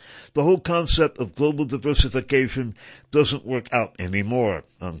 Quote, the whole concept of global diversification doesn't work out anymore,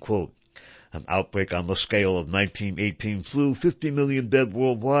 unquote. An outbreak on the scale of 1918 flu, 50 million dead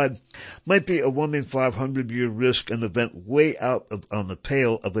worldwide, might be a 1 in 500-year risk, an event way out on the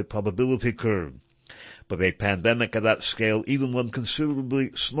tail of a probability curve. But a pandemic of that scale, even one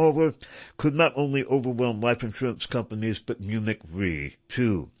considerably smaller, could not only overwhelm life insurance companies, but Munich Re,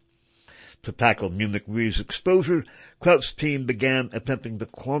 too. To tackle Munich Re's exposure, Kraut's team began attempting to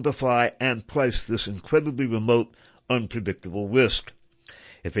quantify and price this incredibly remote, unpredictable risk.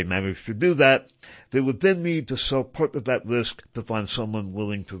 If they managed to do that, they would then need to sell part of that risk to find someone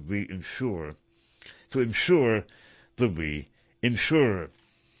willing to insure the reinsurer.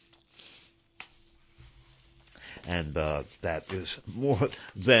 And that is more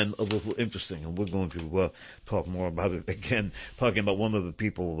than a little interesting, and we're going to talk more about it again, talking about one of the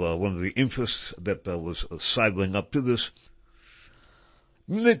people, one of the interests that was sidling up to this.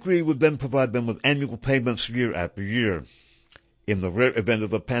 Munich Re would then provide them with annual payments year after year. In the rare event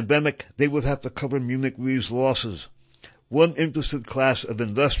of a pandemic, they would have to cover Munich Re's losses. One interested class of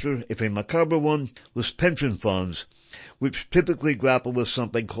investor, if a macabre one, was pension funds, which typically grapple with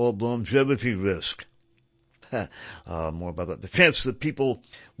something called longevity risk. More about that. The chance that people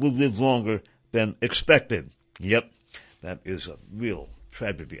will live longer than expected. Yep, that is a real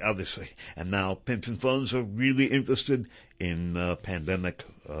tragedy, obviously. And now pension funds are really interested in pandemic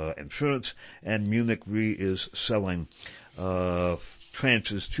insurance, and Munich Re is selling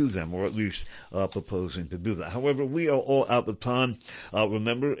tranches to them, or at least proposing to do that. However, we are all out of time.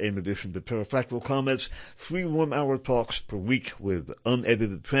 Remember, in addition to Pterrafractal comments, 3 1-hour talks per week with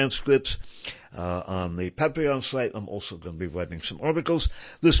unedited transcripts. On the Patreon site, I'm also going to be writing some articles.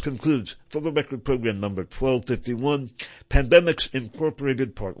 This concludes For the Record program number 1251, Pandemics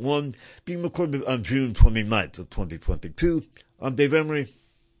Incorporated Part 1, being recorded on June 29th of 2022. I'm Dave Emery.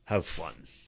 Have fun.